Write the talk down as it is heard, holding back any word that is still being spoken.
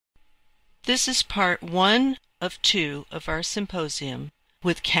This is part 1 of 2 of our symposium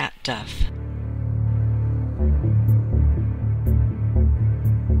with Cat Duff.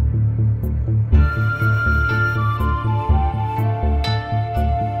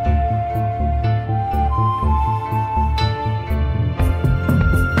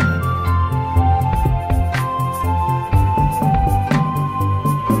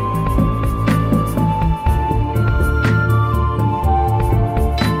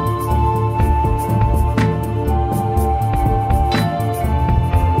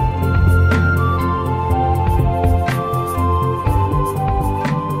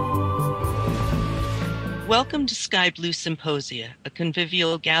 Welcome to SkyBlue Symposia, a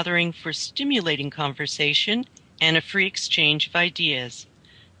convivial gathering for stimulating conversation and a free exchange of ideas.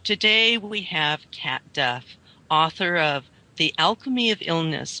 Today we have Cat Duff, author of The Alchemy of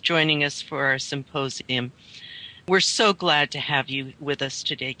Illness, joining us for our symposium. We're so glad to have you with us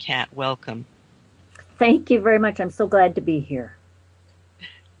today, Cat. Welcome. Thank you very much. I'm so glad to be here.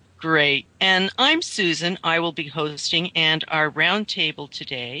 Great. And I'm Susan. I will be hosting, and our round table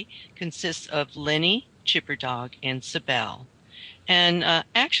today consists of Lenny, Chipper Dog, and Sibel. And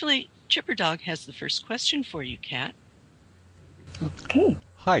actually, Chipper Dog has the first question for you, Cat. Okay.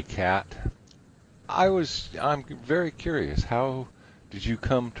 Hi, Cat. I'm very curious. How did you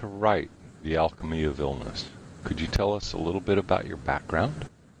come to write The Alchemy of Illness? Could you tell us a little bit about your background?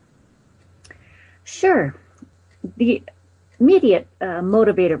 Sure. The immediate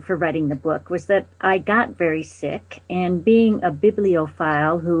motivator for writing the book was that I got very sick, and being a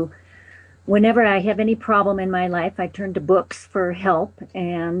bibliophile who, whenever I have any problem in my life, I turn to books for help,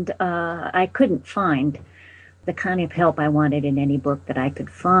 and I couldn't find the kind of help I wanted in any book that I could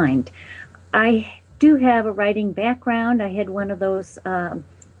find. I do have a writing background. I had one of those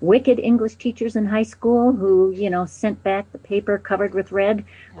wicked English teachers in high school who, sent back the paper covered with red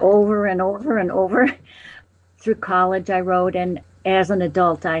over and over and over. Through college, I wrote, and as an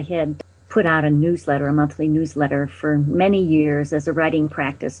adult, I had put out a monthly newsletter for many years as a writing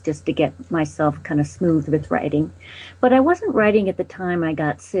practice, just to get myself kind of smooth with writing. But I wasn't writing at the time I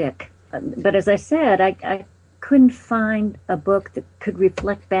got sick. But as I said, I couldn't find a book that could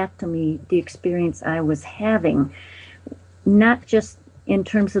reflect back to me the experience I was having, not just in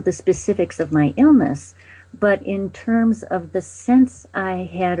terms of the specifics of my illness, but in terms of the sense I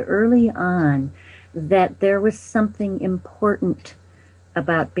had early on that there was something important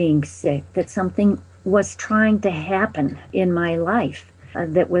about being sick, that something was trying to happen in my life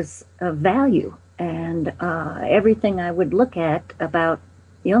that was of value. And everything I would look at about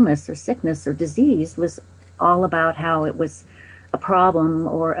illness or sickness or disease was all about how it was a problem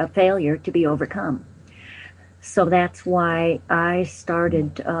or a failure to be overcome. So that's why I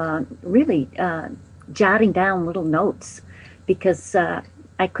started really jotting down little notes, because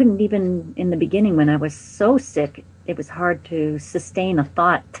I couldn't even, in the beginning when I was so sick, it was hard to sustain a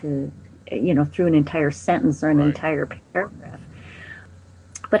thought through an entire sentence or an entire paragraph.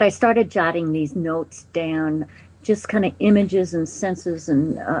 But I started jotting these notes down, just kind of images and senses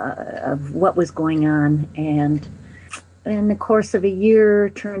and of what was going on. And in the course of a year,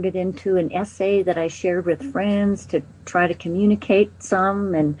 turned it into an essay that I shared with friends to try to communicate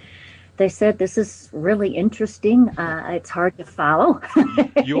some. And they said, "This is really interesting. It's hard to follow."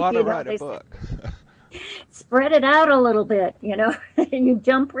 You ought to write a book. Spread it out a little bit, you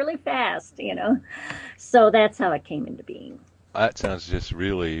jump really fast, So that's how it came into being. That sounds just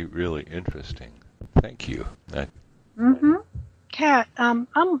really, really interesting. Thank you. Kat,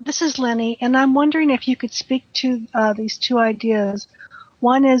 this is Lenny, and I'm wondering if you could speak to these two ideas.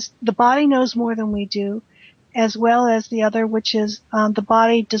 One is the body knows more than we do, as well as the other, which is the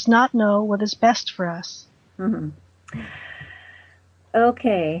body does not know what is best for us. Mm-hmm.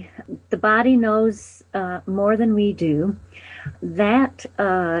 Okay, the body knows more than we do. That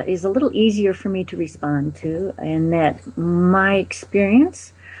is a little easier for me to respond to, and that my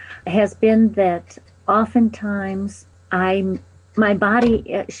experience has been that oftentimes my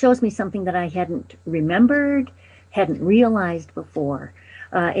body shows me something that I hadn't remembered, hadn't realized before.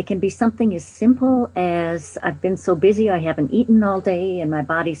 It can be something as simple as I've been so busy I haven't eaten all day, and my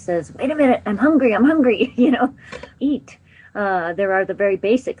body says, "Wait a minute, I'm hungry, eat." There are the very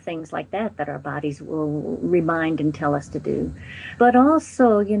basic things like that our bodies will remind and tell us to do. But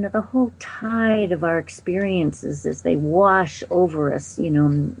also, the whole tide of our experiences as they wash over us,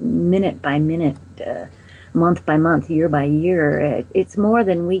 minute by minute, month by month, year by year. It's more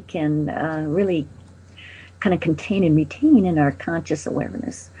than we can really kind of contain and retain in our conscious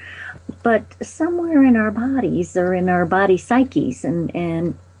awareness. But somewhere in our bodies or in our body psyches,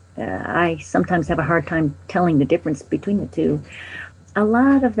 and I sometimes have a hard time telling the difference between the two, a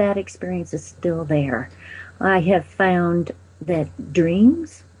lot of that experience is still there. I have found that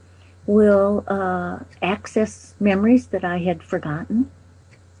dreams will access memories that I had forgotten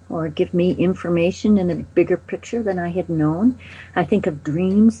or give me information in a bigger picture than I had known. I think of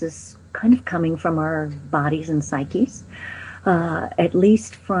dreams as kind of coming from our bodies and psyches, at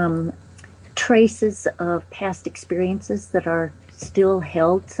least from traces of past experiences that are still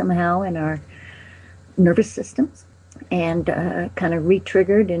held somehow in our nervous systems and kind of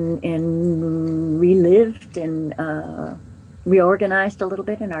re-triggered and relived and reorganized a little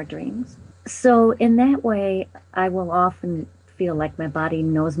bit in our dreams. So in that way, I will often feel like my body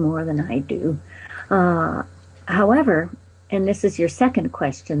knows more than I do. However, and this is your second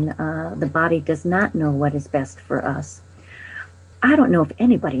question, the body does not know what is best for us. I don't know if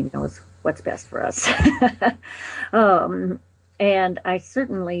anybody knows what's best for us. And I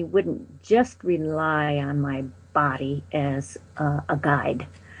certainly wouldn't just rely on my body as a guide.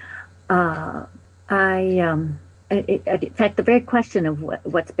 In fact, the very question of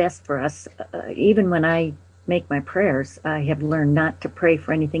what's best for us, even when I make my prayers, I have learned not to pray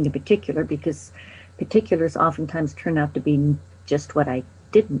for anything in particular, because particulars oftentimes turn out to be just what I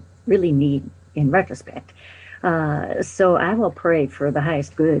didn't really need in retrospect. So I will pray for the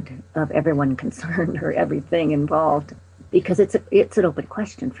highest good of everyone concerned or everything involved, because it's an open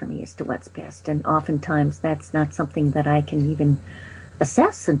question for me as to what's best. And oftentimes that's not something that I can even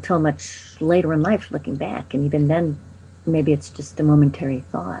assess until much later in life, looking back. And even then, maybe it's just a momentary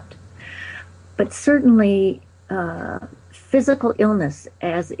thought. But certainly physical illness,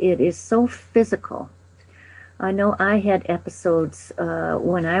 as it is so physical. I know I had episodes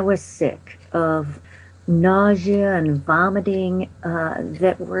when I was sick of nausea and vomiting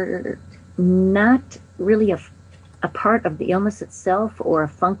that were not really a part of the illness itself or a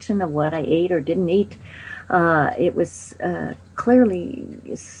function of what I ate or didn't eat. It was clearly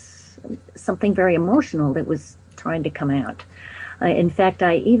something very emotional that was trying to come out. In fact,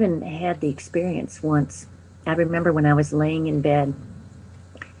 I even had the experience once. I remember when I was laying in bed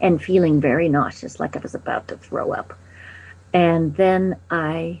and feeling very nauseous, like I was about to throw up. And then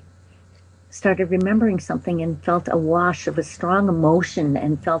I started remembering something and felt a wash of a strong emotion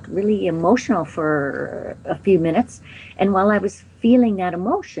and felt really emotional for a few minutes. And while I was feeling that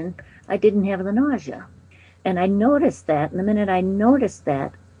emotion, I didn't have the nausea. And I noticed that, and the minute I noticed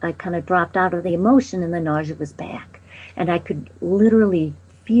that, I kind of dropped out of the emotion and the nausea was back. And I could literally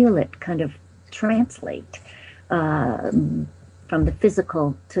feel it kind of translate from the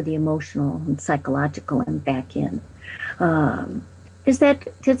physical to the emotional and psychological and back in. Does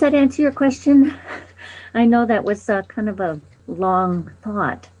that answer your question? I know that was kind of a long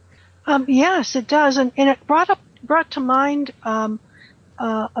thought. Yes, it does, and it brought to mind a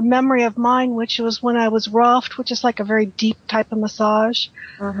memory of mine, which was when I was Rolfed, which is like a very deep type of massage.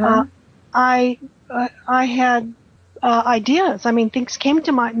 Uh-huh. I had ideas. I mean,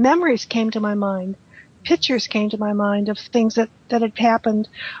 memories came to my mind, pictures came to my mind of things that had happened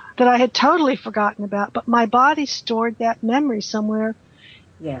that I had totally forgotten about, but my body stored that memory somewhere.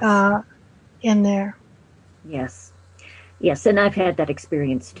 Yes. In there. Yes, and I've had that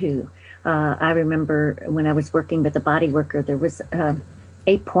experience too. I remember when I was working with a body worker, there was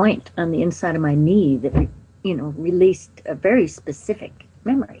a point on the inside of my knee that released a very specific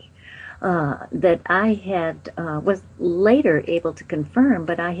memory that I had was later able to confirm,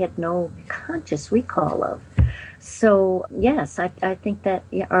 but I had no conscious recall of. So yes, I think that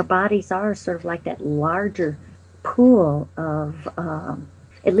our bodies are sort of like that larger pool of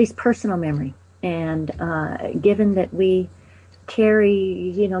at least personal memory. And given that we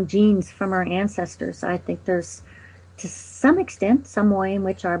carry, genes from our ancestors, I think there's, to some extent, some way in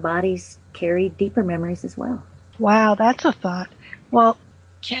which our bodies carry deeper memories as well. Wow, that's a thought. Well,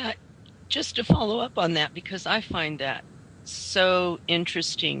 Kat, just to follow up on that, because I find that so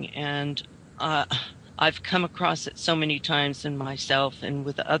interesting, and I've come across it so many times in myself and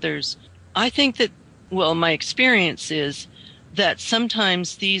with others. I think that, my experience is that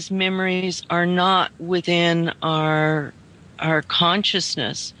sometimes these memories are not within our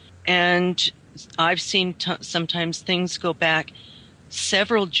consciousness. And I've seen sometimes things go back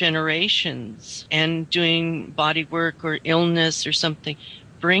several generations, and doing body work or illness or something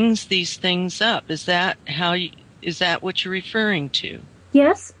brings these things up. Is that what you're referring to?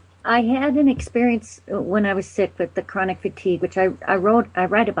 Yes. I had an experience when I was sick with the chronic fatigue, which I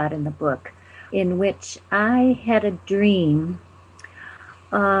write about in the book, in which I had a dream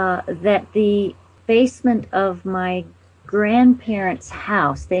that the basement of my grandparents'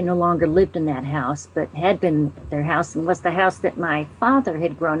 house, they no longer lived in that house, but had been their house and was the house that my father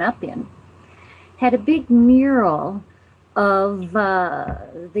had grown up in, had a big mural of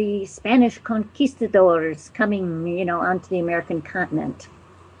the Spanish conquistadors coming, onto the American continent.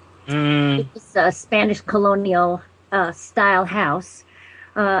 It was a Spanish colonial style house.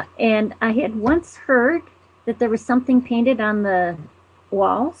 And I had once heard that there was something painted on the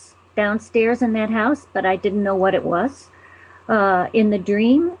walls downstairs in that house, but I didn't know what it was. In the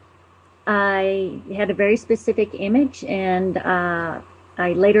dream, I had a very specific image, and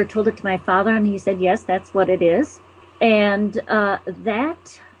I later told it to my father, and he said, yes, that's what it is. And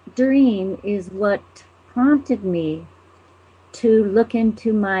that dream is what prompted me to look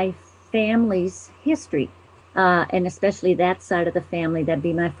into my family's history, and especially that side of the family. That'd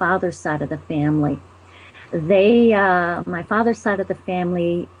be my father's side of the family. My father's side of the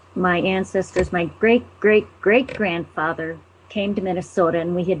family, my ancestors, my great-great-great-grandfather came to Minnesota,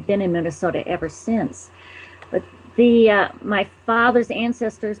 and we had been in Minnesota ever since. But my father's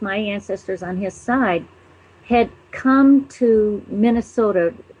ancestors, my ancestors on his side, had come to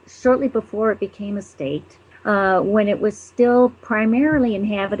Minnesota shortly before it became a state, when it was still primarily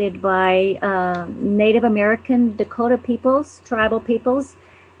inhabited by Native American Dakota peoples, tribal peoples,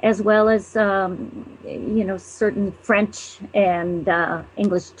 as well as, certain French and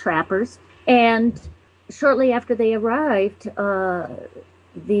English trappers. And shortly after they arrived,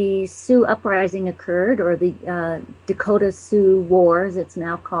 the Sioux Uprising occurred, or the Dakota Sioux War, as it's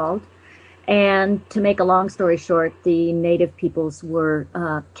now called. And to make a long story short, the Native peoples were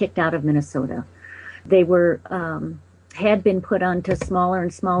kicked out of Minnesota. They were had been put onto smaller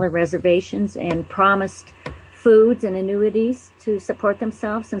and smaller reservations and promised foods and annuities to support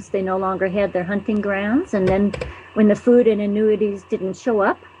themselves, since they no longer had their hunting grounds. And then when the food and annuities didn't show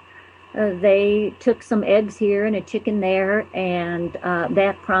up, they took some eggs here and a chicken there, and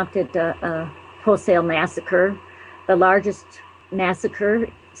that prompted a wholesale massacre, the largest massacre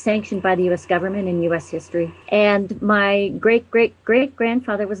sanctioned by the U.S. government in U.S. history. And my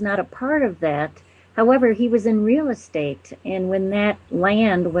great-great-great-grandfather was not a part of that. However, he was in real estate, and when that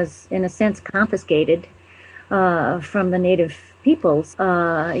land was, in a sense, confiscated from the Native peoples,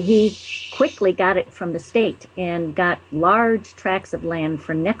 he quickly got it from the state and got large tracts of land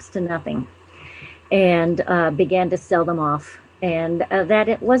for next to nothing, and began to sell them off. And that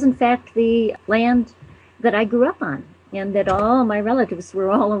it was, in fact, the land that I grew up on, and that all my relatives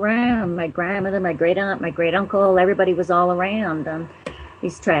were all around. My grandmother, my great-aunt, my great-uncle, everybody was all around on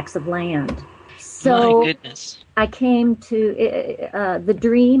these tracts of land. So my goodness. I came to, the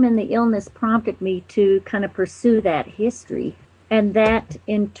dream and the illness prompted me to kind of pursue that history. And that,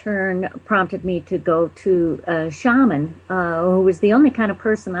 in turn, prompted me to go to a shaman, who was the only kind of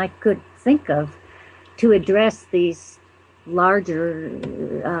person I could think of to address these larger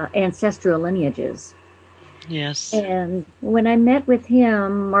ancestral lineages. Yes. And when I met with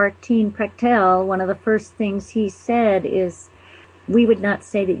him, Martin Prechtel, one of the first things he said is, we would not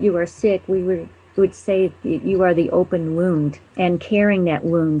say that you are sick, we would say that you are the open wound, and carrying that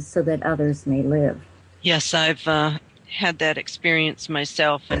wound so that others may live. Yes, I've had that experience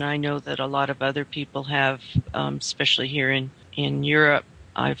myself, and I know that a lot of other people have, especially here in Europe.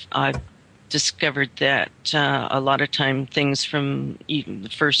 I've discovered that a lot of time things from even the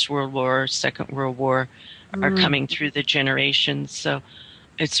First World War, Second World War are coming through the generations. So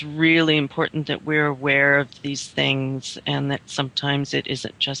it's really important that we're aware of these things, and that sometimes it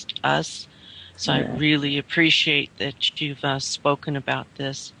isn't just us. So I really appreciate that you've spoken about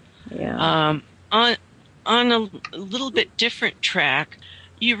this. Yeah. On a little bit different track,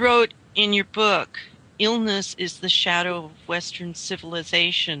 you wrote in your book, illness is the shadow of Western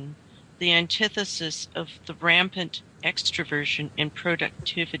civilization, the antithesis of the rampant extroversion and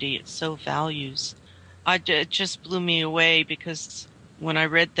productivity it so values. It just blew me away, because when I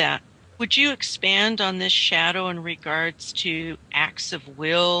read that, would you expand on this shadow in regards to acts of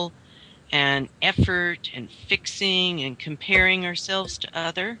will and effort and fixing and comparing ourselves to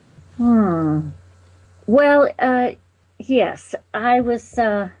other? Well, yes, I was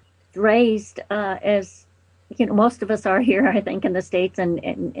raised as, most of us are here, I think, in the States and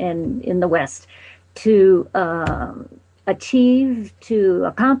in the West, to achieve, to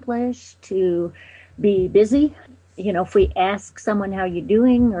accomplish, to be busy. If we ask someone how you're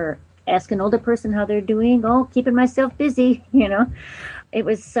doing, or ask an older person how they're doing, oh, keeping myself busy, It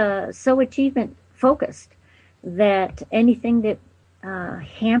was so achievement focused that anything that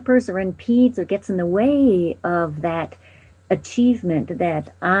hampers or impedes or gets in the way of that achievement,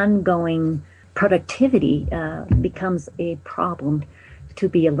 that ongoing productivity, becomes a problem to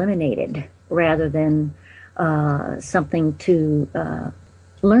be eliminated, rather than something to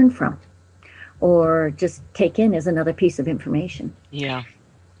learn from or just take in as another piece of information. Yeah.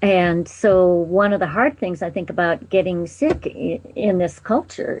 And so one of the hard things I think about getting sick in this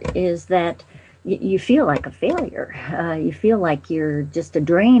culture is that you feel like a failure. You feel like you're just a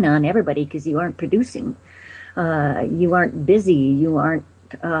drain on everybody because you aren't producing. You aren't busy. You aren't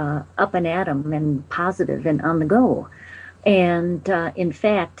up and at 'em and positive and on the go. And in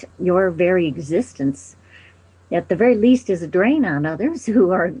fact, your very existence, at the very least, is a drain on others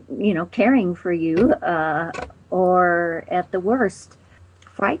who are, caring for you, or at the worst,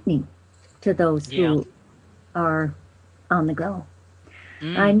 frightening to those who are on the go.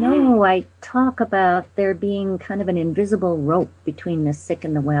 I know I talk about there being kind of an invisible rope between the sick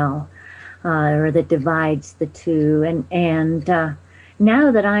and the well, or that divides the two. And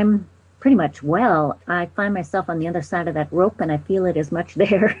now that I'm pretty much well, I find myself on the other side of that rope, and I feel it as much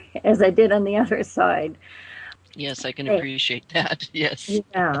there as I did on the other side. Yes, I can appreciate that. Yes.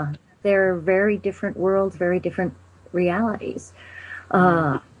 Yeah, they're very different worlds, very different realities.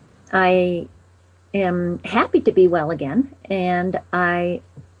 I am happy to be well again, and I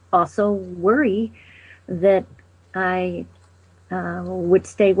also worry that I would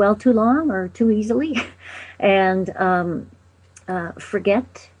stay well too long or too easily, and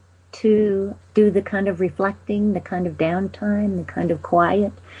forget to do the kind of reflecting, the kind of downtime, the kind of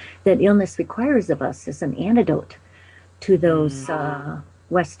quiet that illness requires of us as an antidote to those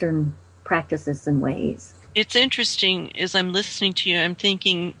Western practices and ways. It's interesting, as I'm listening to you, I'm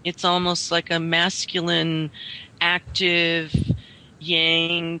thinking it's almost like a masculine, active,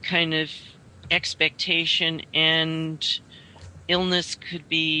 yang kind of expectation, and illness could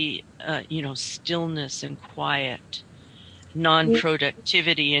be, stillness and quiet,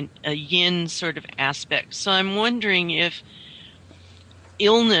 non-productivity, and a yin sort of aspect. So I'm wondering if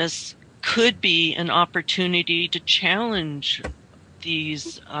illness could be an opportunity to challenge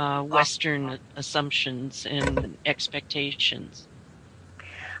these Western assumptions and expectations.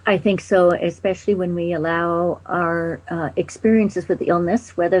 I think so, especially when we allow our experiences with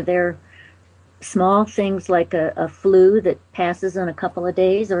illness, whether they're small things like a flu that passes in a couple of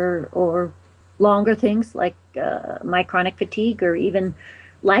days, or longer things like my chronic fatigue, or even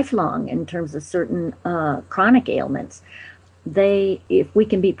lifelong in terms of certain chronic ailments. If we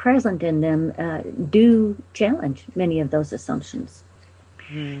can be present in them, do challenge many of those assumptions.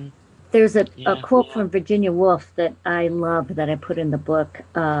 There's a quote from Virginia Woolf that I love that I put in the book,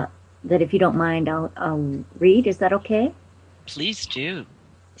 that if you don't mind, I'll read. Is that okay? Please do.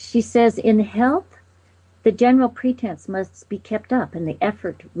 She says, "In health, the general pretense must be kept up and the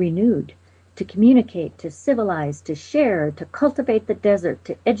effort renewed to communicate, to civilize, to share, to cultivate the desert,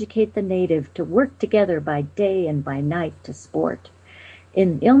 to educate the native, to work together by day and by night to sport.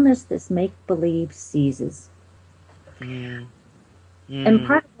 In illness, this make-believe ceases." And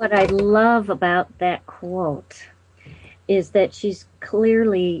part of what I love about that quote is that she's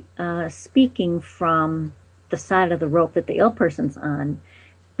clearly speaking from the side of the rope that the ill person's on,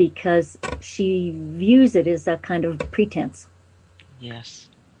 because she views it as a kind of pretense. Yes.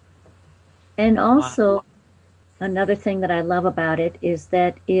 And also, another thing that I love about it is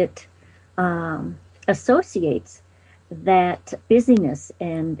that it associates that busyness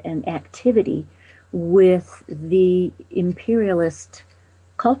and activity with the imperialist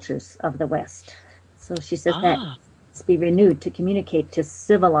cultures of the West. So she says that must be renewed, to communicate, to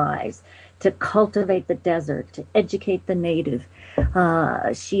civilize, to cultivate the desert, to educate the native.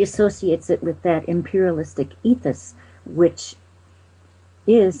 She associates it with that imperialistic ethos, which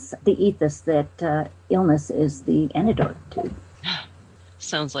is the ethos that illness is the antidote to.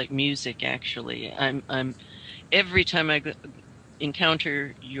 Sounds like music, actually. I'm every time I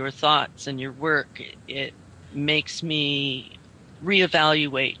encounter your thoughts and your work, it makes me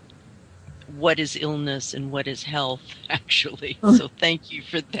reevaluate what is illness and what is health, actually. So thank you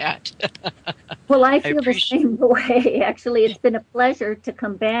for that. Well, I feel the same way. Actually, it's been a pleasure to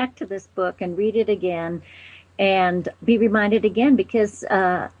come back to this book and read it again and be reminded again, because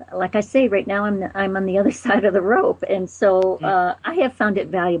like I say, right now I'm on the other side of the rope. And so I have found it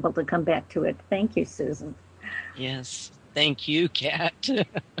valuable to come back to it. Thank you, Susan. Yes. Thank you, Kat.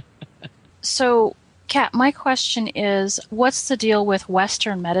 So, Kat, my question is, what's the deal with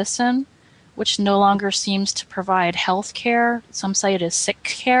Western medicine, which no longer seems to provide health care? Some say it is sick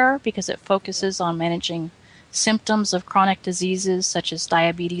care because it focuses on managing symptoms of chronic diseases such as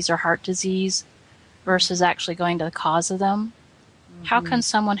diabetes or heart disease versus actually going to the cause of them. How can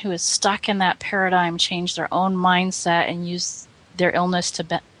someone who is stuck in that paradigm change their own mindset and use their illness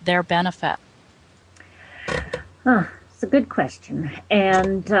to their benefit? It's a good question.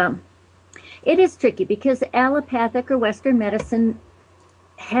 And it is tricky because allopathic or Western medicine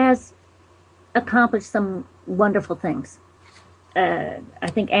has accomplished some wonderful things. I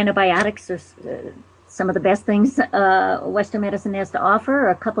think antibiotics are some of the best things Western medicine has to offer.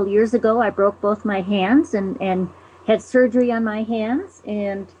 A couple years ago, I broke both my hands and had surgery on my hands,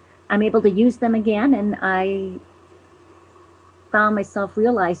 and I'm able to use them again. And I found myself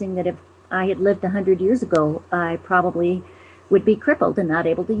realizing that if I had lived 100 years ago, I probably would be crippled and not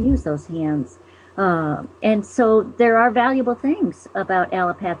able to use those hands. And so there are valuable things about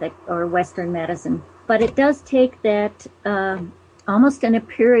allopathic or Western medicine, but it does take that almost an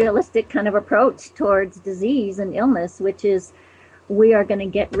imperialistic kind of approach towards disease and illness, which is we are going to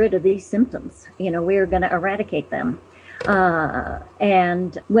get rid of these symptoms. You know, we are going to eradicate them.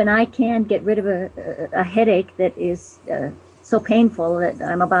 And when I can get rid of a headache that is so painful that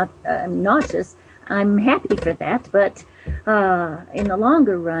I'm nauseous, I'm happy for that. But in the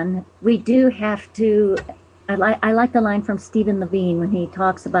longer run, we do have to. I like the line from Stephen Levine when he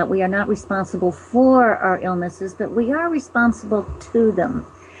talks about we are not responsible for our illnesses, but we are responsible to them.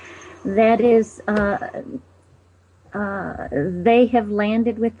 That is, they have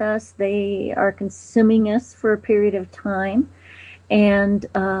landed with us. They are consuming us for a period of time, and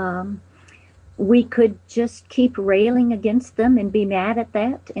we could just keep railing against them and be mad at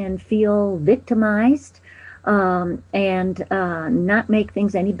that and feel victimized and not make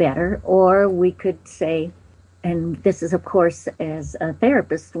things any better. Or we could say, and this is, of course, as a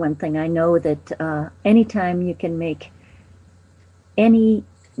therapist, one thing I know that anytime you can make any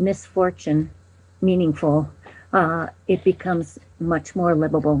misfortune meaningful, it becomes much more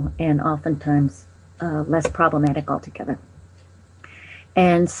livable and oftentimes less problematic altogether.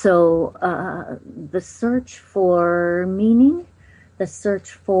 And so the search for meaning, the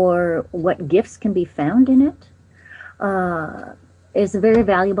search for what gifts can be found in it, is a very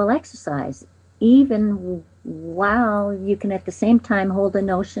valuable exercise, even while you can at the same time hold the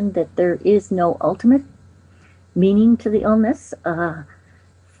notion that there is no ultimate meaning to the illness.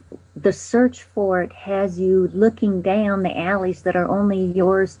 The search for it has you looking down the alleys that are only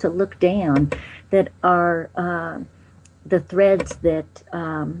yours to look down, that are the threads that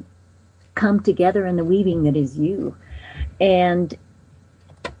come together in the weaving that is you. And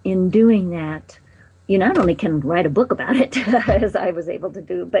in doing that, you not only can write a book about it, as I was able to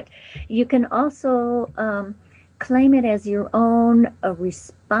do, but you can also claim it as your own,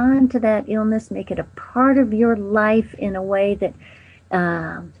 respond to that illness, make it a part of your life in a way that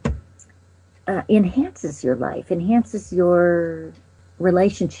enhances your life, enhances your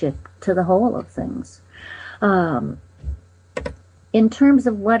relationship to the whole of things. In terms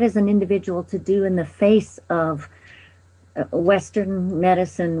of what is an individual to do in the face of Western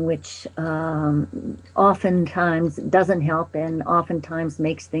medicine, which oftentimes doesn't help and oftentimes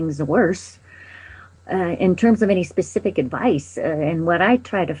makes things worse, in terms of any specific advice, and what I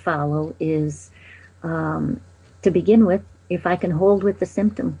try to follow is, to begin with, if I can hold with the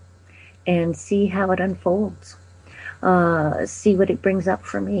symptom and see how it unfolds, see what it brings up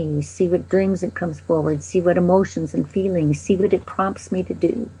for me, see what dreams it comes forward, see what emotions and feelings, see what it prompts me to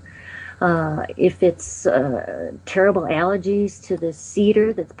do. If it's terrible allergies to the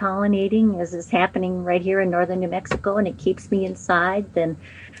cedar that's pollinating, as is happening right here in northern New Mexico, and it keeps me inside, then,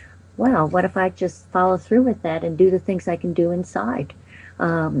 well, what if I just follow through with that and do the things I can do inside?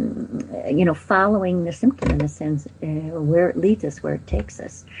 Following the symptom in a sense, where it leads us, where it takes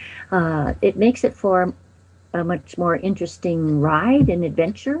us. It makes it for a much more interesting ride and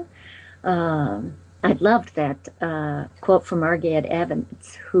adventure. I loved that quote from Margaret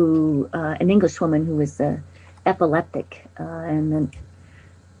Evans, who an Englishwoman who was epileptic, and then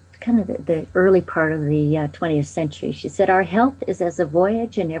kind of the early part of the 20th century. She said, "Our health is as a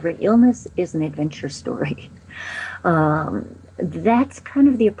voyage, and every illness is an adventure story." That's kind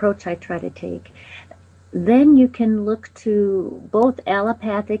of the approach I try to take. Then you can look to both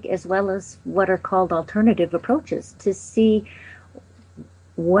allopathic as well as what are called alternative approaches to see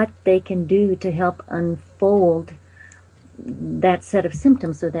what they can do to help unfold that set of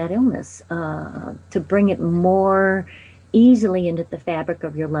symptoms or that illness, to bring it more easily into the fabric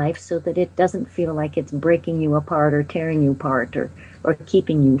of your life so that it doesn't feel like it's breaking you apart or tearing you apart or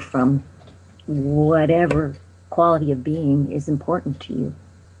keeping you from whatever quality of being is important to you.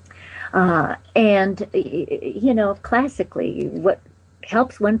 And classically, what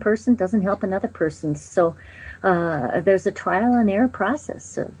helps one person doesn't help another person. So there's a trial and error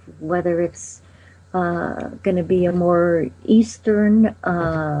process of whether it's going to be a more Eastern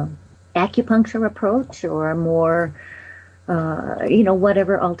acupuncture approach or a more,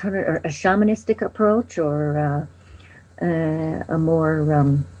 whatever alternative, or a shamanistic approach or a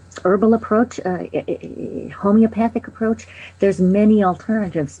more herbal approach, homeopathic approach. There's many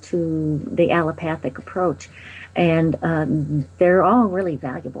alternatives to the allopathic approach. And they're all really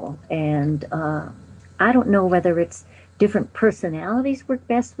valuable. And I don't know whether it's different personalities work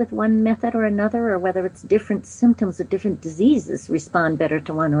best with one method or another, or whether it's different symptoms of different diseases respond better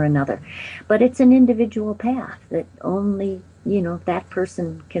to one or another. But it's an individual path that only, that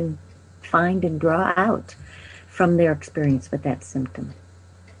person can find and draw out from their experience with that symptom.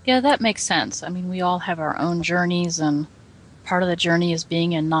 Yeah, that makes sense. I mean, we all have our own journeys, and part of the journey is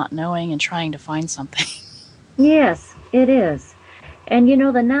being in not knowing and trying to find something. Yes, it is. And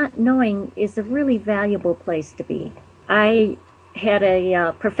the not knowing is a really valuable place to be. I had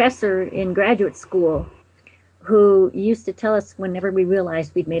a professor in graduate school who used to tell us whenever we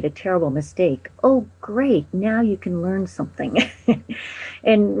realized we'd made a terrible mistake, oh, great, now you can learn something.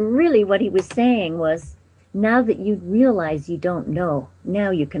 And really what he was saying was, now that you realize you don't know,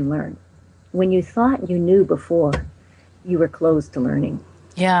 now you can learn. When you thought you knew before, you were closed to learning.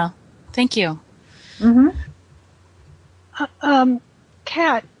 Yeah, thank you. Mm-hmm.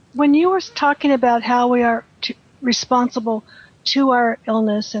 Kat, when you were talking about how we are responsible to our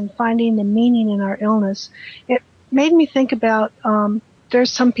illness and finding the meaning in our illness, it made me think about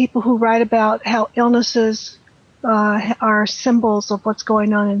there's some people who write about how illnesses are symbols of what's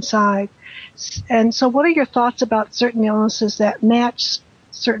going on inside. And so what are your thoughts about certain illnesses that match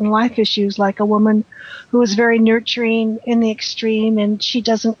certain life issues, like a woman who is very nurturing in the extreme and she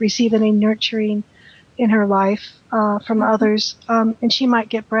doesn't receive any nurturing in her life from others, and she might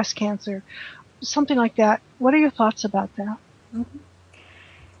get breast cancer, something like that. What are your thoughts about that? Mm-hmm.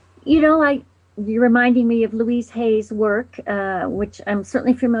 You're reminding me of Louise Hay's work, which I'm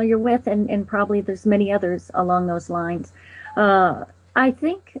certainly familiar with, and probably there's many others along those lines. I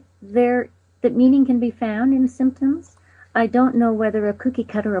think that meaning can be found in symptoms. I don't know whether a cookie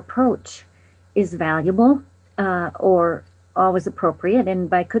cutter approach is valuable or always appropriate. And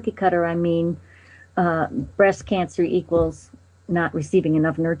by cookie cutter, I mean breast cancer equals not receiving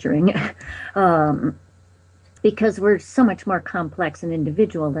enough nurturing. Because we're so much more complex and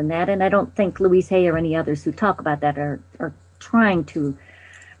individual than that. And I don't think Louise Hay or any others who talk about that are trying to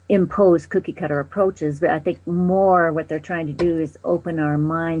impose cookie cutter approaches. But I think more what they're trying to do is open our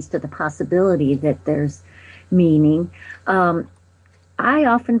minds to the possibility that there's meaning. I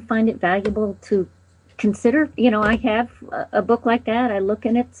often find it valuable to consider, I have a book like that. I look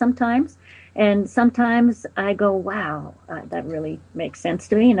in it sometimes. And sometimes I go, wow, that really makes sense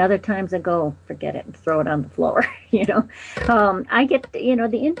to me. And other times I go, forget it and throw it on the floor. I get,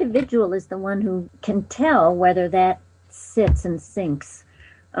 the individual is the one who can tell whether that sits and sinks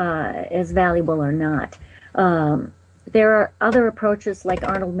as valuable or not. There are other approaches like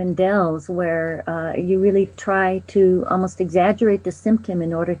Arnold Mendel's where you really try to almost exaggerate the symptom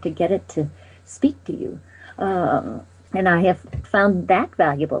in order to get it to speak to you. And I have found that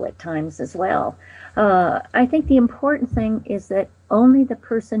valuable at times as well. I think the important thing is that only the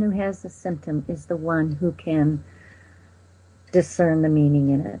person who has the symptom is the one who can discern the meaning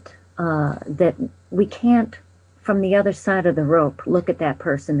in it. That we can't, from the other side of the rope, look at that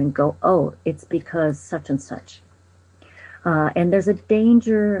person and go, oh, it's because such and such. And there's a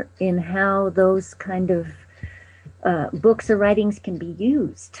danger in how those kind of books or writings can be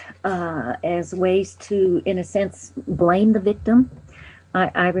used as ways to, in a sense, blame the victim.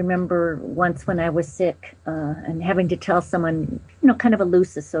 I remember once when I was sick and having to tell someone, kind of a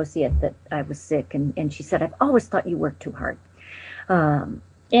loose associate that I was sick, and she said, I've always thought you worked too hard.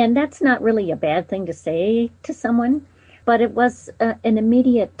 And that's not really a bad thing to say to someone, but it was an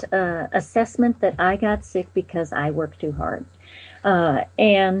immediate assessment that I got sick because I worked too hard.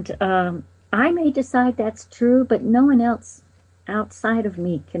 I may decide that's true, but no one else outside of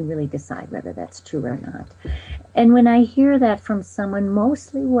me can really decide whether that's true or not. And when I hear that from someone,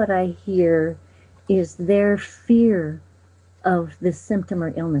 mostly what I hear is their fear of the symptom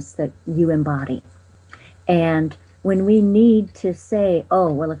or illness that you embody. And when we need to say,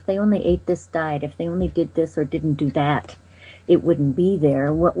 oh, well, if they only ate this diet, if they only did this or didn't do that, it wouldn't be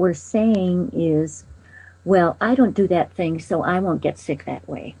there. What we're saying is, well, I don't do that thing, so I won't get sick that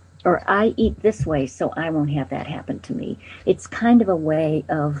way. Or I eat this way, so I won't have that happen to me. It's kind of a way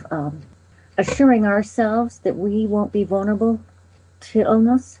of assuring ourselves that we won't be vulnerable to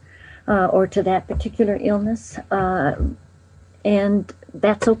illness or to that particular illness. And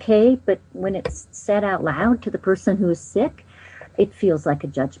that's okay, but when it's said out loud to the person who is sick, it feels like a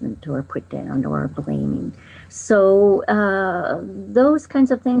judgment or a put down or a blaming. So those kinds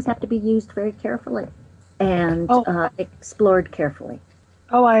of things have to be used very carefully and explored carefully.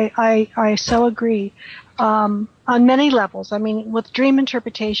 Oh, I so agree. On many levels. I mean, with dream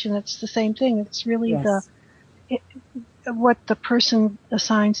interpretation, it's the same thing. It's really what the person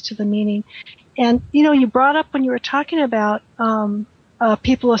assigns to the meaning. And, you brought up when you were talking about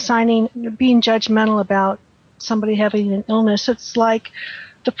people being judgmental about somebody having an illness. It's like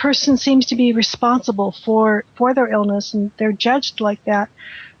the person seems to be responsible for their illness, and they're judged like that.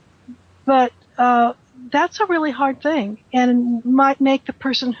 But that's a really hard thing, and might make the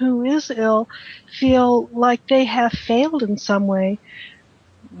person who is ill feel like they have failed in some way.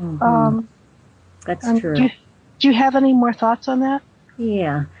 Mm-hmm. That's true. Do you have any more thoughts on that?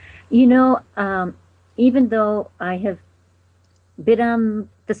 Yeah. Even though I have been on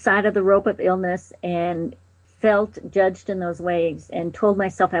the side of the rope of illness and felt judged in those ways and told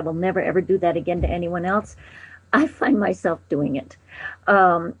myself I will never, ever do that again to anyone else, I find myself doing it.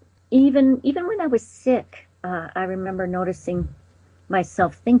 Even when I was sick, I remember noticing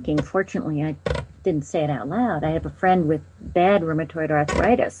myself thinking, fortunately, I didn't say it out loud. I have a friend with bad rheumatoid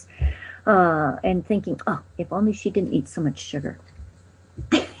arthritis, and thinking, oh, if only she didn't eat so much sugar.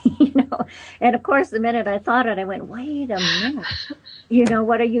 And of course, the minute I thought it, I went, wait a minute,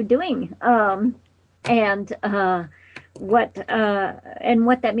 what are you doing? What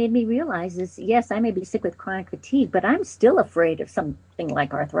that made me realize is, yes, I may be sick with chronic fatigue, but I'm still afraid of something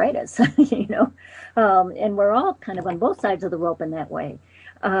like arthritis, and we're all kind of on both sides of the rope in that way.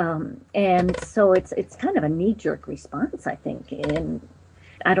 And so it's kind of a knee-jerk response, I think. And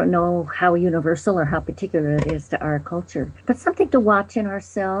I don't know how universal or how particular it is to our culture, but something to watch in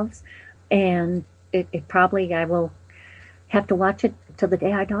ourselves. And it probably, I will have to watch it till the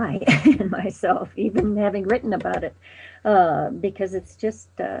day I die in myself, even having written about it, because it's just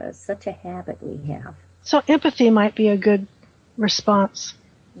such a habit we have. So empathy might be a good response.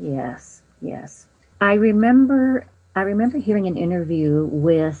 Yes. I remember hearing an interview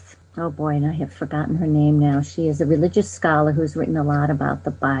with, oh boy, and I have forgotten her name now. She is a religious scholar who's written a lot about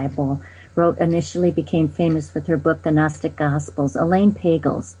the Bible, initially became famous with her book, The Gnostic Gospels, Elaine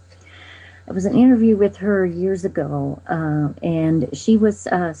Pagels. It was an interview with her years ago, and she was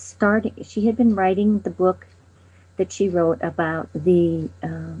she had been writing the book that she wrote about the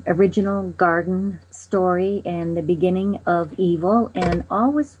original garden story and the beginning of evil, and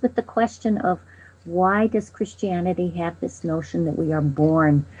always with the question of, why does Christianity have this notion that we are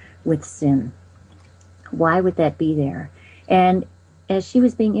born with sin? Why would that be there? And as she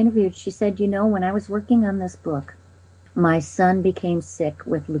was being interviewed, she said, when I was working on this book, my son became sick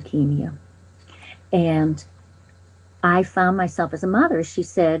with leukemia. And I found myself as a mother, she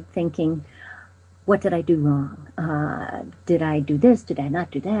said, thinking, what did I do wrong? Did I do this? Did I not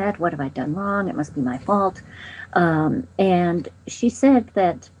do that? What have I done wrong? It must be my fault. And she said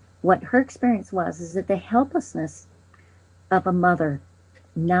that what her experience is that the helplessness of a mother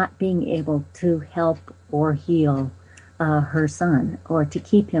not being able to help or heal her son, or to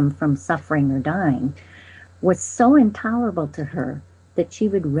keep him from suffering or dying, was so intolerable to her that she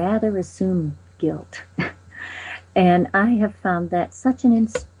would rather assume guilt. And I have found that such an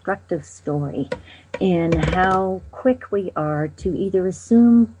instructive story in how quick we are to either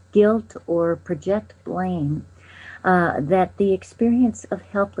assume guilt or project blame, that the experience of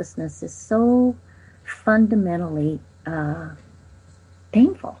helplessness is so fundamentally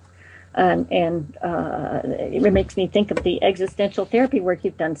painful. And it makes me think of the existential therapy work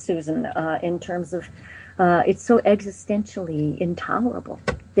you've done, Susan, in terms of it's so existentially intolerable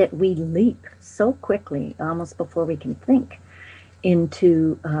that we leap so quickly, almost before we can think,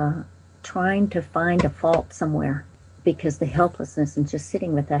 into trying to find a fault somewhere, because the helplessness and just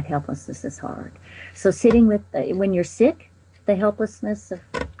sitting with that helplessness is hard. So sitting with, when you're sick, the helplessness of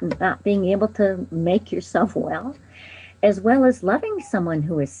not being able to make yourself well, as well as loving someone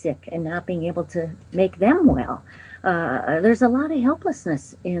who is sick and not being able to make them well. There's a lot of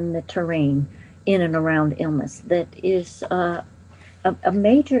helplessness in the terrain in and around illness that is a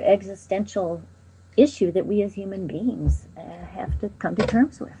major existential issue that we as human beings have to come to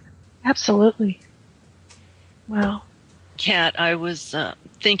terms with. Absolutely. Wow. Kat, I was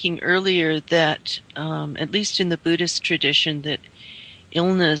thinking earlier that, at least in the Buddhist tradition, that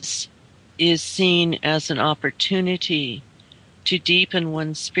illness is seen as an opportunity to deepen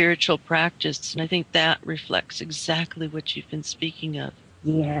one's spiritual practice. And I think that reflects exactly what you've been speaking of.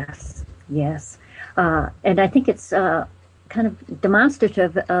 Yes. And I think it's kind of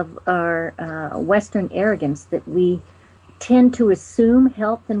demonstrative of our Western arrogance that we tend to assume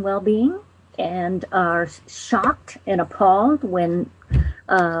health and well-being and are shocked and appalled when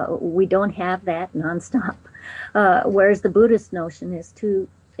we don't have that nonstop. Whereas the Buddhist notion is to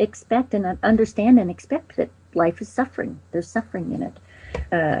expect and understand and expect that life is suffering. There's suffering in it.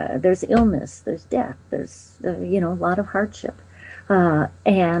 There's illness, there's death, there's, a lot of hardship.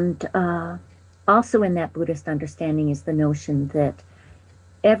 And also in that Buddhist understanding is the notion that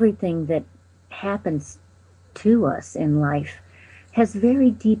everything that happens to us in life has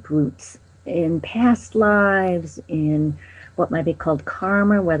very deep roots in past lives, in what might be called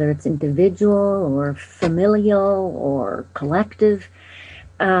karma, whether it's individual or familial or collective,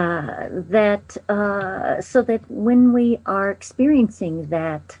 so that when we are experiencing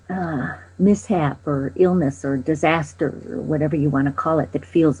that mishap or illness or disaster or whatever you want to call it that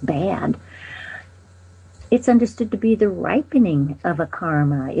feels bad, it's understood to be the ripening of a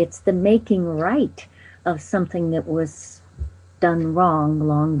karma. It's the making right of something that was done wrong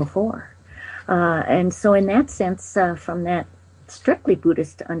long before. And so in that sense, from that strictly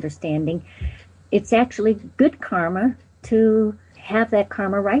Buddhist understanding, it's actually good karma to have that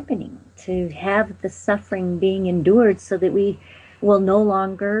karma ripening, to have the suffering being endured so that we will no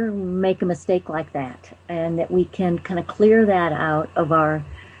longer make a mistake like that, and that we can kind of clear that out of our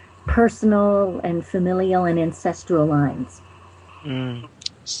personal and familial and ancestral lines.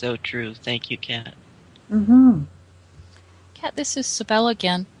 So true. Thank you, Kat. Mm-hmm. Kat, this is Sibel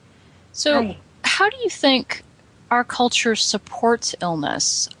again. So, Hi. How do you think our culture supports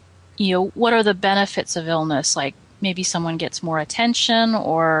illness? You know, what are the benefits of illness? Like maybe someone gets more attention,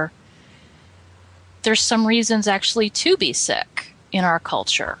 or there's some reasons actually to be sick in our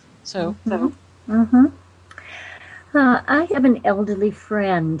culture. So, I have an elderly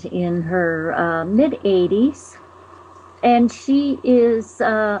friend in her mid-80s, and she is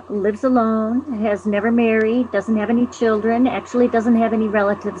lives alone, has never married, doesn't have any children, actually doesn't have any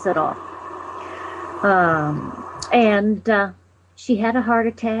relatives at all. And she had a heart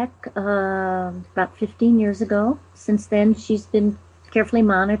attack about 15 years ago. Since then, she's been carefully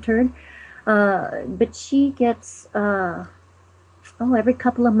monitored. But she gets, every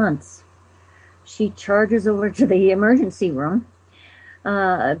couple of months, she charges over to the emergency room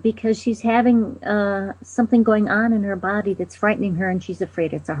because she's having something going on in her body that's frightening her, and she's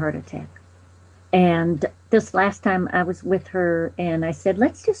afraid it's a heart attack. And this last time I was with her, and I said,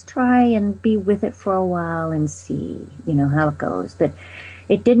 let's just try and be with it for a while and see, how it goes. But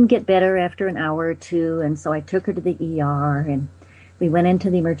it didn't get better after an hour or two, and so I took her to the ER, and we went into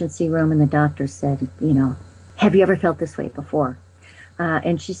the emergency room, and the doctor said, have you ever felt this way before?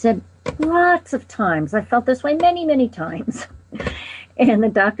 And she said, lots of times. I felt this way many, many times. And the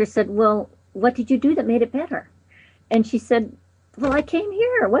doctor said, well, what did you do that made it better? And she said, well, I came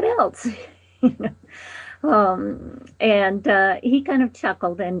here. What else? And he kind of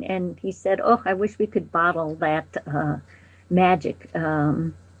chuckled, and he said, oh, I wish we could bottle that magic.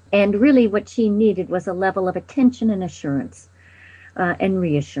 And really what she needed was a level of attention and assurance and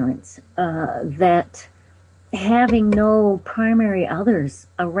reassurance that having no primary others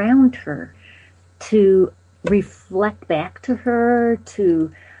around her to reflect back to her, to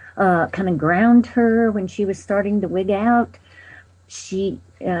kind of ground her when she was starting to wig out, she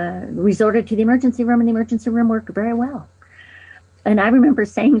resorted to the emergency room, and the emergency room worked very well. And I remember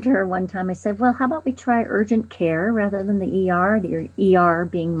saying to her one time, I said, well, how about we try urgent care rather than the ER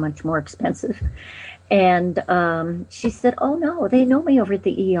being much more expensive. And she said, oh, no, they know me over at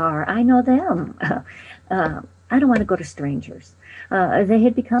the ER. I know them. I don't want to go to strangers. They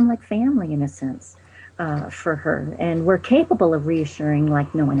had become like family in a sense for her, and were capable of reassuring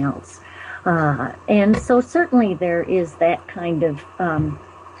like no one else. And so certainly there is that kind of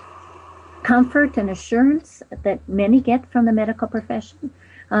comfort and assurance that many get from the medical profession,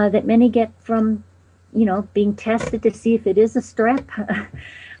 that many get from, being tested to see if it is a strep,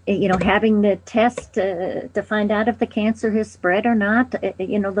 having the test to find out if the cancer has spread or not.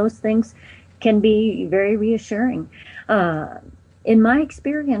 Those things can be very reassuring. In my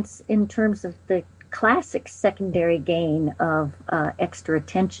experience, in terms of the classic secondary gain of extra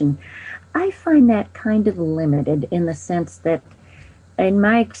attention, I find that kind of limited in the sense that, in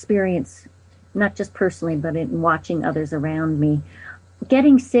my experience, not just personally, but in watching others around me,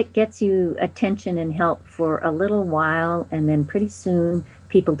 getting sick gets you attention and help for a little while, and then pretty soon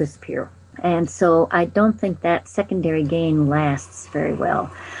people disappear. And so I don't think that secondary gain lasts very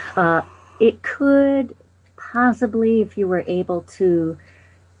well. It could possibly, if you were able to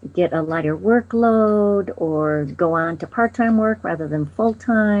get a lighter workload or go on to part-time work rather than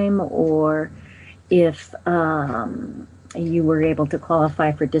full-time, or if you were able to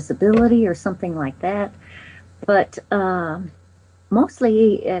qualify for disability or something like that. But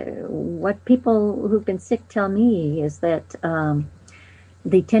mostly what people who've been sick tell me is that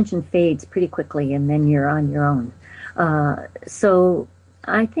the attention fades pretty quickly, and then you're on your own. So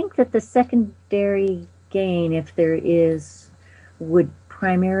I think that the secondary gain, if there is, would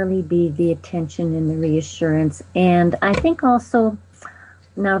primarily be the attention and the reassurance. And I think also,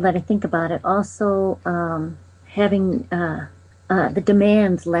 now that I think about it, also having the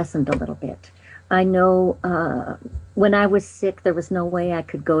demands lessened a little bit. I know when I was sick, there was no way I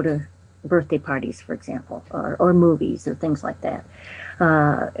could go to birthday parties, for example, or movies or things like that.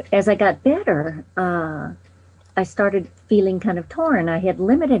 As I got better, I started feeling kind of torn. I had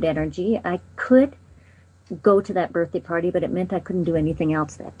limited energy. I could go to that birthday party, but it meant I couldn't do anything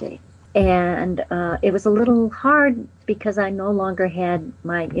else that day. And it was a little hard because I no longer had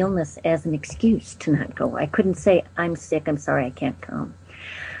my illness as an excuse to not go. I couldn't say, I'm sick, I'm sorry, I can't come.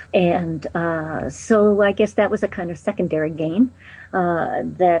 And so I guess that was a kind of secondary gain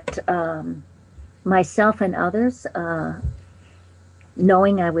that myself and others,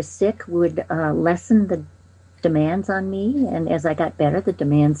 knowing I was sick, would lessen the demands on me. And as I got better, the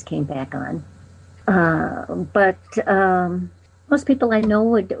demands came back on. But most people I know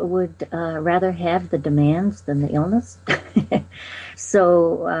would rather have the demands than the illness.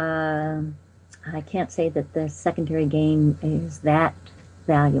 So I can't say that the secondary gain is that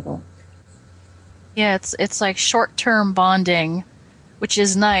valuable. Yeah, it's like short-term bonding, which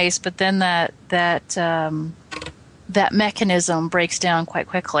is nice, but then that mechanism breaks down quite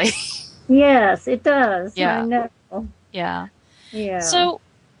quickly. Yes, it does. Yeah. I know. Yeah. Yeah. So,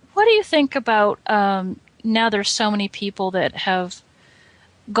 what do you think about now? There's so many people that have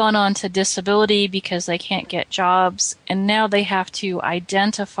gone on to disability because they can't get jobs, and now they have to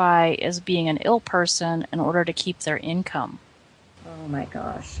identify as being an ill person in order to keep their income. Oh my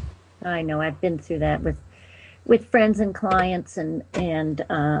gosh, I know. I've been through that with friends and clients, and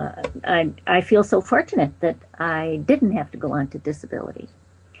I feel so fortunate that I didn't have to go on to disability,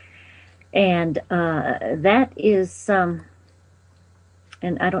 and that is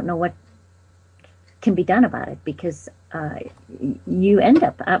and I don't know what can be done about it, because you end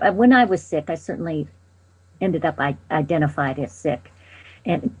up, when I was sick, I certainly ended up identified as sick,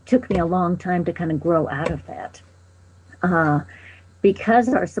 and it took me a long time to kind of grow out of that. Because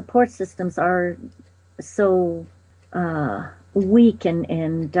our support systems are so weak,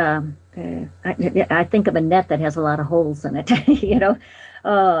 and I think of a net that has a lot of holes in it.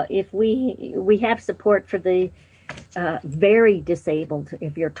 If we have support for the very disabled,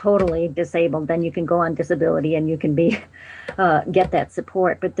 if you're totally disabled, then you can go on disability and you can be get that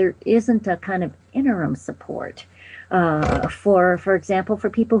support. But there isn't a kind of interim support for example,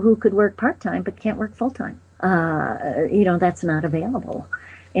 for people who could work part-time but can't work full-time. That's not available.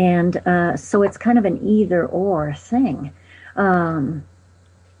 And so it's kind of an either or thing. And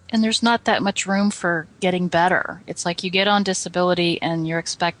there's not that much room for getting better. It's like you get on disability and you're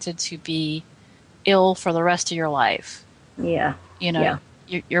expected to be ill for the rest of your life. Yeah. Yeah.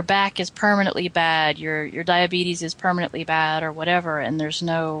 Your back is permanently bad, your diabetes is permanently bad, or whatever, and there's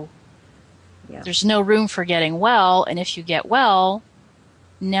no room for getting well. And if you get well,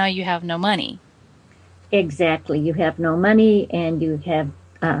 now you have no money. Exactly. You have no money, and you have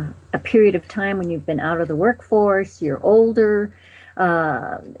a period of time when you've been out of the workforce, you're older,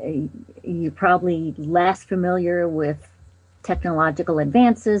 you're probably less familiar with technological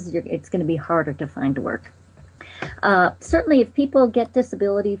advances. It's going to be harder to find work. Certainly, if people get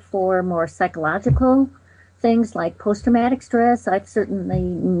disability for more psychological things like post-traumatic stress, I've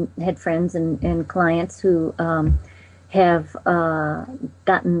certainly had friends and clients who have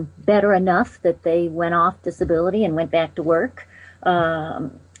gotten better enough that they went off disability and went back to work.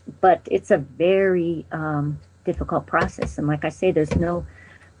 But it's a very difficult process. And like I say, there's no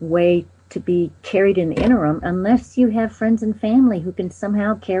way to be carried in the interim unless you have friends and family who can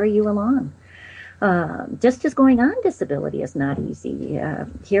somehow carry you along. Just going on disability is not easy.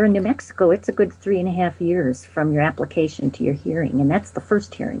 Here in New Mexico, it's a good 3.5 years from your application to your hearing, and that's the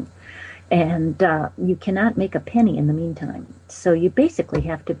first hearing. And you cannot make a penny in the meantime. So you basically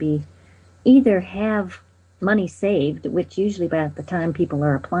have to either have money saved, which usually by the time people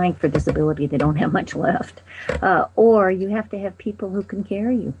are applying for disability, they don't have much left, or you have to have people who can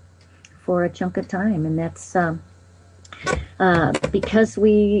carry you for a chunk of time. And that's because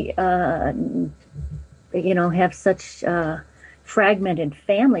we have such fragmented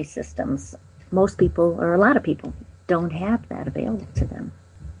family systems. Most people, or a lot of people, don't have that available to them.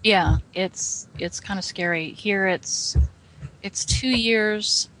 Yeah, it's kind of scary. Here it's 2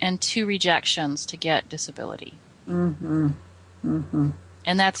 years and 2 rejections to get disability. Mm-hmm. Mm-hmm.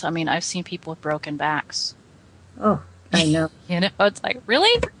 And that's, I've seen people with broken backs. Oh, I know. It's like,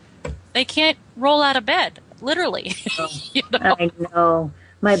 really? They can't roll out of bed, literally. I know.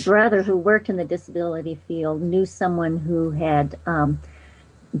 My brother, who worked in the disability field, knew someone who had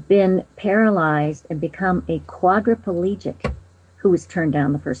been paralyzed and become a quadriplegic who was turned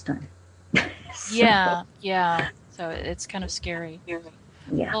down the first time. Yeah. So it's kind of scary.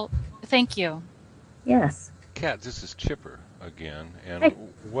 Yeah. Well, thank you. Yes. Kat, this is Chipper again, and Hey.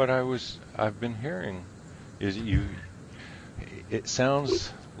 what I've been hearing is it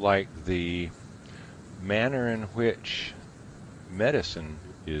sounds like the manner in which medicine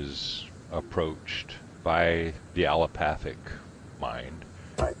is approached by the allopathic mind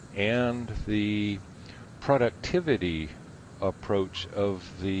and the productivity approach of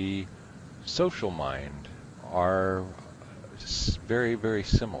the social mind are very, very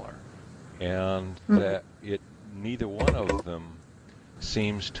similar, and that neither one of them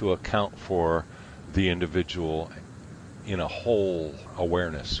seems to account for the individual in a whole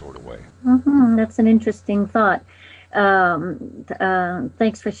awareness sort of way. That's an interesting thought.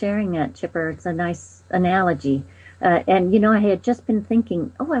 Thanks for sharing that, Chipper. It's a nice analogy. And, I had just been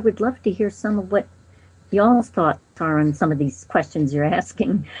thinking, I would love to hear some of what y'all's thoughts are on some of these questions you're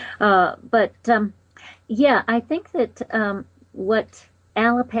asking. I think that what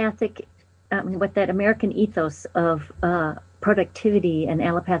what that American ethos of productivity and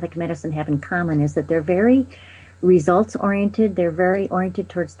allopathic medicine have in common is that they're very results oriented. They're very oriented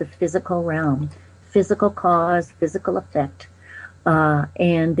towards the physical realm, physical cause, physical effect,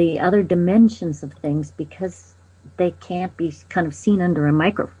 and the other dimensions of things, because they can't be kind of seen under a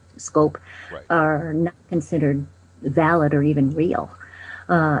microscope, are not considered valid or even real.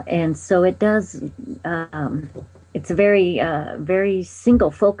 And so it does, it's a very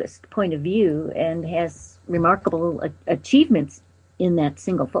single-focused point of view and has remarkable achievements in that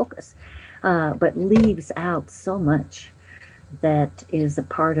single focus, but leaves out so much that is a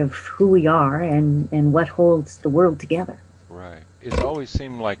part of who we are and what holds the world together. Right. It's always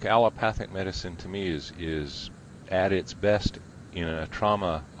seemed like allopathic medicine to me is at its best in a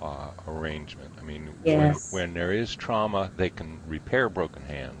trauma arrangement. I mean, yes. when there is trauma, they can repair broken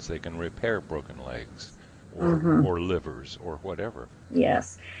hands, they can repair broken legs, or livers, or whatever.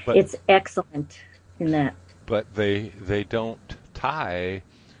 Yes, but it's excellent in that. But they don't tie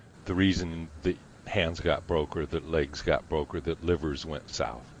the reason that hands got broke or that legs got broke or that livers went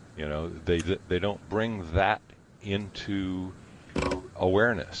south. They don't bring that into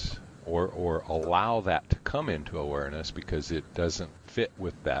awareness or allow that to come into awareness because it doesn't fit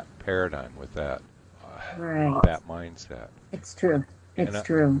with that paradigm, with that that mindset. It's true. It's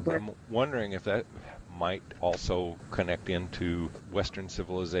true. I'm wondering if that might also connect into Western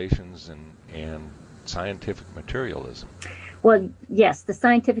civilizations and scientific materialism. Well, yes, the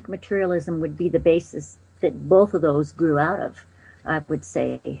scientific materialism would be the basis that both of those grew out of, I would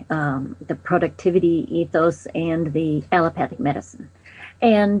say, the productivity ethos and the allopathic medicine.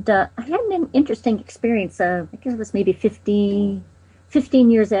 And I had an interesting experience, I think it was maybe 15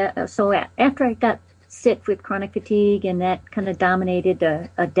 years or so after I got sick with chronic fatigue, and that kind of dominated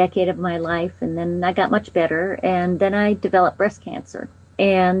a decade of my life. And then I got much better, and then I developed breast cancer.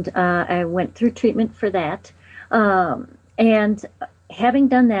 And I went through treatment for that. And having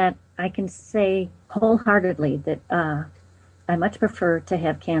done that, I can say wholeheartedly that I much prefer to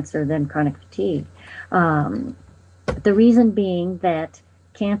have cancer than chronic fatigue. The reason being that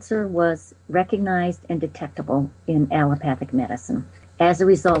cancer was recognized and detectable in allopathic medicine. As a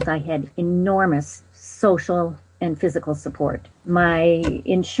result, I had enormous social and physical support. My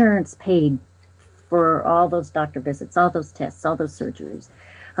insurance paid for all those doctor visits, all those tests, all those surgeries.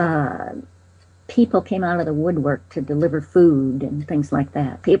 People came out of the woodwork to deliver food and things like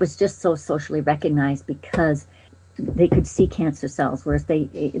that. It was just so socially recognized because they could see cancer cells, whereas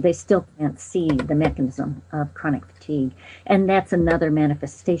they still can't see the mechanism of chronic fatigue. And that's another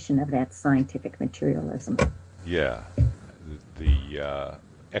manifestation of that scientific materialism. Yeah, the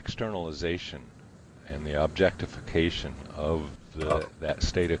externalization and the objectification of that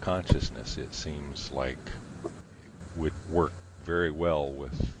state of consciousness, it seems like, would work very well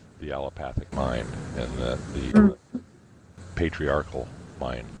with the allopathic mind and the patriarchal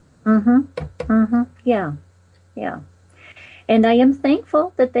mind. Yeah. And I am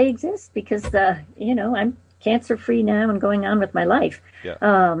thankful that they exist because, I'm cancer-free now and going on with my life.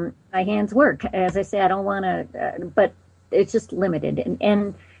 Yeah. My hands work. As I say, I don't want to, but it's just limited.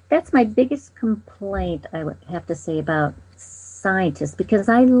 And that's my biggest complaint, I would have to say, about scientists, because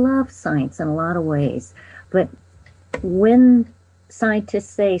I love science in a lot of ways. But when scientists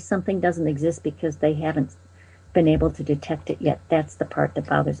say something doesn't exist because they haven't been able to detect it yet, that's the part that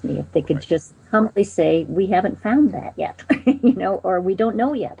bothers me. If they could just humbly say, we haven't found that yet, or we don't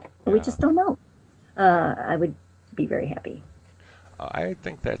know yet, or we just don't know, I would be very happy. I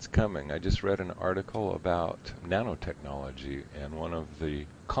think that's coming. I just read an article about nanotechnology, and one of the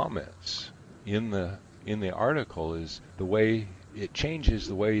comments in the article is the way it changes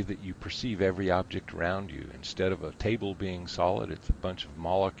the way that you perceive every object around you. Instead of a table being solid, it's a bunch of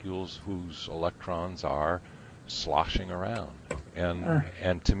molecules whose electrons are sloshing around.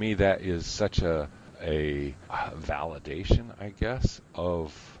 And to me, that is such a validation, I guess,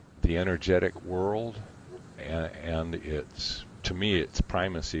 of the energetic world, and it's, to me, it's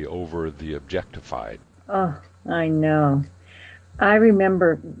primacy over the objectified. Oh, I know. I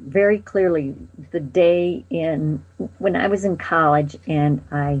remember very clearly the day when I was in college and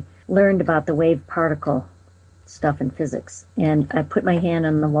I learned about the wave particle stuff in physics. And I put my hand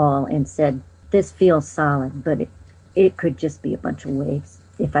on the wall and said, this feels solid, but it could just be a bunch of waves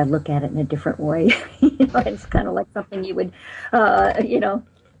if I look at it in a different way. It's kind of like something you would,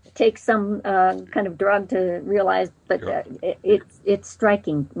 take some kind of drug to realize, but it's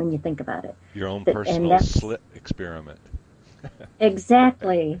striking when you think about it. Your own personal slit experiment.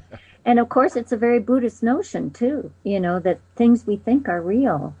 Exactly. And of course, it's a very Buddhist notion, too, that things we think are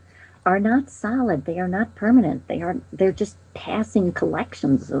real are not solid. They are not permanent. They're just passing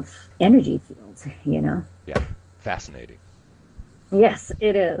collections of energy fields, Yeah, fascinating. Yes,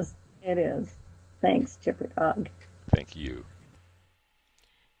 it is. It is. Thanks, Chipper Dog. Thank you.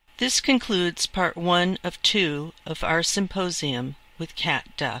 This concludes part 1 of 2 of our symposium with Cat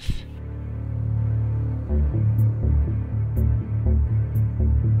Duff.